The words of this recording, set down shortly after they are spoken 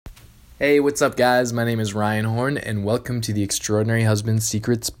Hey, what's up, guys? My name is Ryan Horn, and welcome to the Extraordinary Husband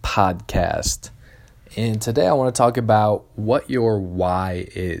Secrets podcast. And today I want to talk about what your why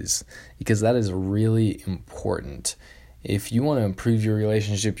is, because that is really important. If you want to improve your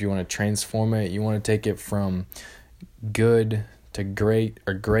relationship, you want to transform it, you want to take it from good to great,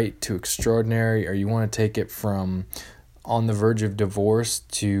 or great to extraordinary, or you want to take it from on the verge of divorce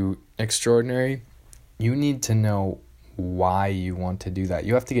to extraordinary, you need to know why you want to do that.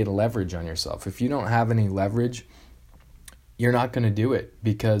 You have to get leverage on yourself. If you don't have any leverage, you're not going to do it,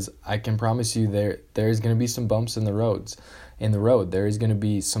 because I can promise you there's going to be some bumps in the road. There is going to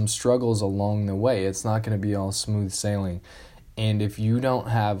be some struggles along the way. It's not going to be all smooth sailing. And if you don't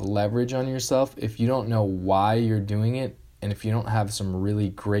have leverage on yourself, if you don't know why you're doing it, and if you don't have some really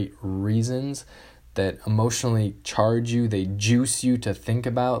great reasons that emotionally charge you, they juice you to think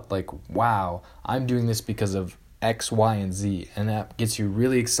about, like, wow, I'm doing this because of X, Y, and Z, and that gets you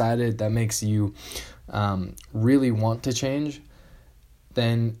really excited, that makes you really want to change,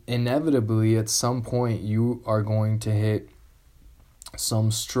 then inevitably at some point you are going to hit some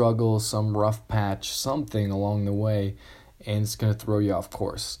struggle, some rough patch, something along the way, and it's going to throw you off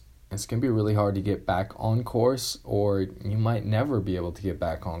course. It's going to be really hard to get back on course, or you might never be able to get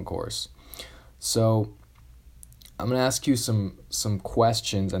back on course. So I'm going to ask you some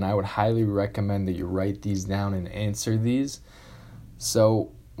questions, and I would highly recommend that you write these down and answer these.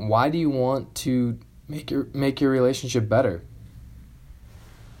 So, why do you want to make your relationship better?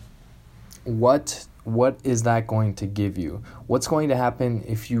 What is that going to give you? What's going to happen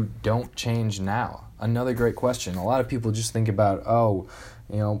if you don't change now? Another great question. A lot of people just think about,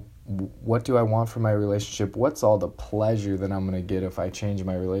 what do I want from my relationship? What's all the pleasure that I'm going to get if I change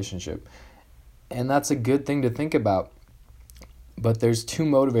my relationship? And that's a good thing to think about. But there's two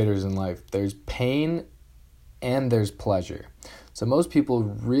motivators in life. There's pain and there's pleasure. So most people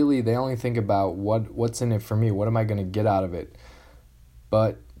really, they only think about what's in it for me. What am I going to get out of it?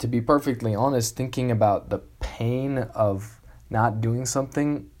 But to be perfectly honest, thinking about the pain of not doing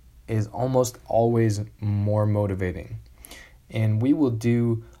something is almost always more motivating. And we will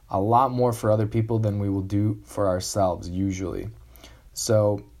do a lot more for other people than we will do for ourselves usually.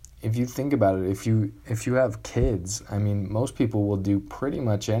 So if you think about it, if you have kids, I mean, most people will do pretty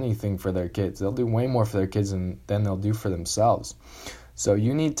much anything for their kids. They'll do way more for their kids than they'll do for themselves. So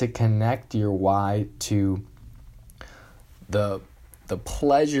you need to connect your why to the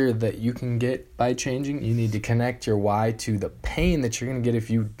pleasure that you can get by changing. You need to connect your why to the pain that you're going to get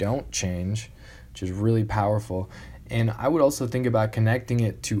if you don't change, which is really powerful. And I would also think about connecting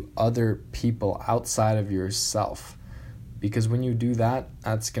it to other people outside of yourself. Because when you do that,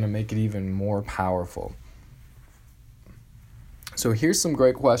 that's going to make it even more powerful. So here's some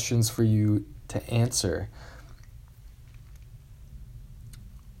great questions for you to answer.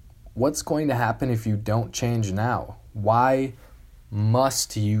 What's going to happen if you don't change now? Why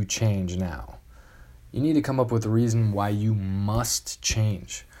must you change now? You need to come up with a reason why you must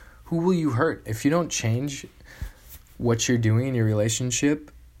change. Who will you hurt? If you don't change what you're doing in your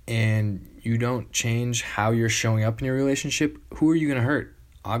relationship, and you don't change how you're showing up in your relationship, who are you going to hurt?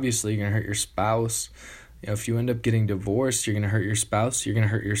 Obviously, you're going to hurt your spouse. If you end up getting divorced, you're going to hurt your spouse. You're going to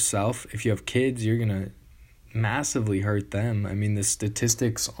hurt yourself. If you have kids, you're going to massively hurt them. I mean, the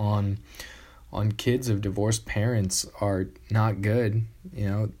statistics on kids of divorced parents are not good.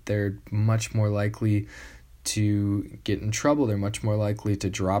 They're much more likely to get in trouble. They're much more likely to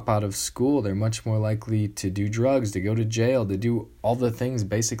drop out of school. They're much more likely to do drugs, to go to jail, to do all the things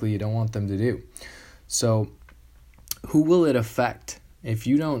basically you don't want them to do. So who will it affect? If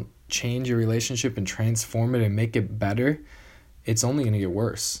you don't change your relationship and transform it and make it better, it's only going to get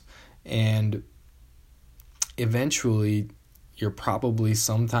worse. And eventually, you're probably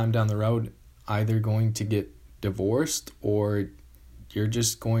sometime down the road either going to get divorced, or you're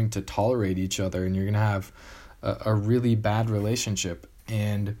just going to tolerate each other, and you're going to have a really bad relationship.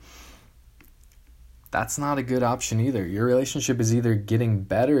 And that's not a good option either. Your relationship is either getting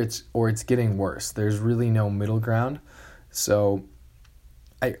better or it's getting worse. There's really no middle ground. So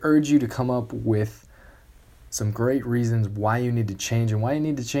I urge you to come up with some great reasons why you need to change, and why you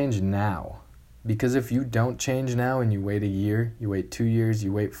need to change now. Because if you don't change now and you wait a year, you wait 2 years,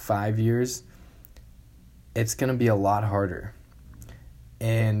 you wait 5 years, it's going to be a lot harder.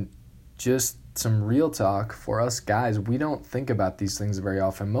 And just some real talk for us guys, we don't think about these things very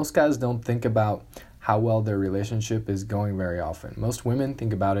often. Most guys don't think about how well their relationship is going very often. Most women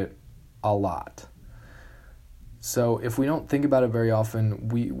think about it a lot. So if we don't think about it very often,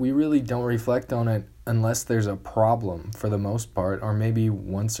 we really don't reflect on it unless there's a problem for the most part, or maybe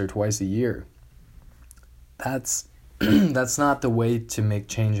once or twice a year. That's That's not the way to make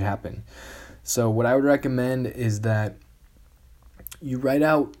change happen. So what I would recommend is that you write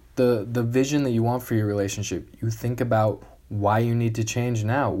out the vision that you want for your relationship. You think about why you need to change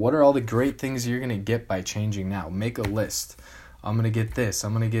now. What are all the great things you're going to get by changing now? Make a list. I'm going to get this.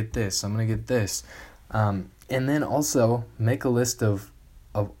 I'm going to get this. I'm going to get this. And then also make a list of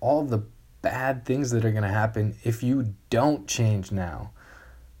all the bad things that are going to happen if you don't change now.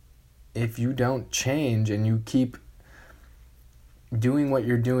 If you don't change and you keep doing what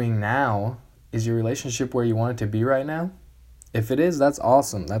you're doing now, is your relationship where you want it to be right now? If it is, that's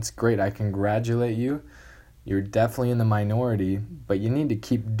awesome. That's great. I congratulate you. You're definitely in the minority, but you need to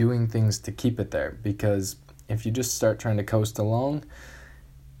keep doing things to keep it there, because if you just start trying to coast along,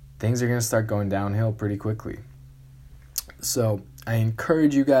 things are going to start going downhill pretty quickly. So I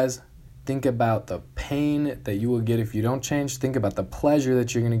encourage you guys, think about the pain that you will get if you don't change. Think about the pleasure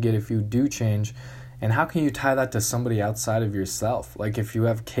that you're going to get if you do change. And how can you tie that to somebody outside of yourself? Like if you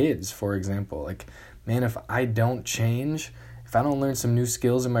have kids, for example, like, man, if I don't change, if I don't learn some new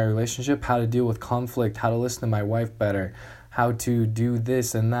skills in my relationship, how to deal with conflict, how to listen to my wife better, how to do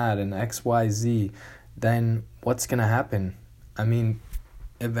this and that and X, Y, Z, then what's going to happen? I mean,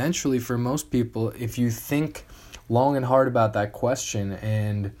 eventually for most people, if you think long and hard about that question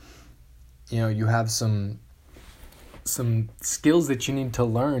and, you have some skills that you need to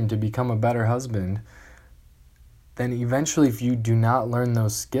learn to become a better husband, then eventually if you do not learn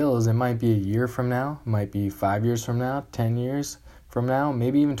those skills, it might be a year from now, it might be 5 years from now, 10 years from now,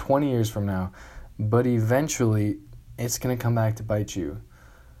 maybe even 20 years from now. But eventually it's going to come back to bite you.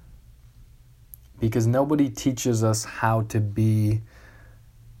 Because nobody teaches us how to be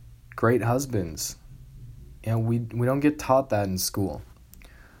great husbands. We don't get taught that in school.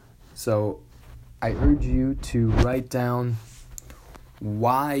 So I urge you to write down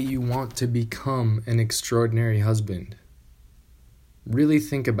why you want to become an extraordinary husband. Really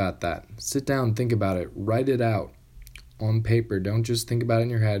think about that. Sit down, think about it. Write it out on paper. Don't just think about it in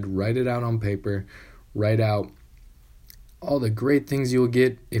your head. Write it out on paper. Write out all the great things you'll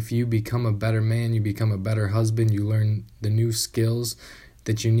get if you become a better man, you become a better husband, you learn the new skills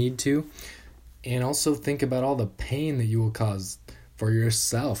that you need to. And also think about all the pain that you will cause for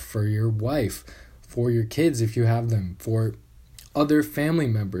yourself, for your wife, for your kids if you have them, for other family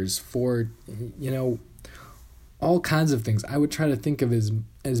members, for, all kinds of things. I would try to think of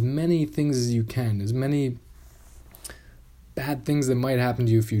as many things as you can, as many bad things that might happen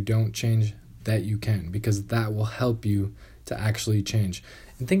to you if you don't change that you can, because that will help you to actually change.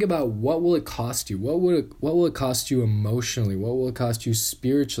 And think about what will it cost you? What will it cost you emotionally? What will it cost you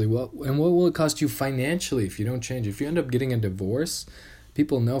spiritually? What will it cost you financially if you don't change? If you end up getting a divorce,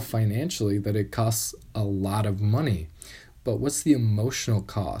 people know financially that it costs a lot of money. But what's the emotional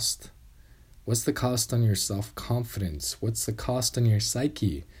cost? What's the cost on your self-confidence? What's the cost on your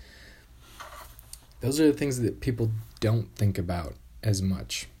psyche? Those are the things that people don't think about as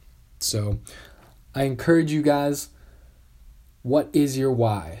much. So I encourage you guys, what is your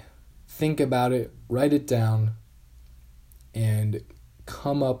why? Think about it, write it down, and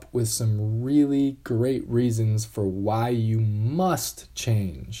come up with some really great reasons for why you must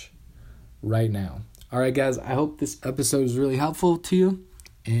change right now. All right, guys, I hope this episode is really helpful to you,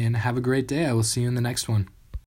 and have a great day. I will see you in the next one.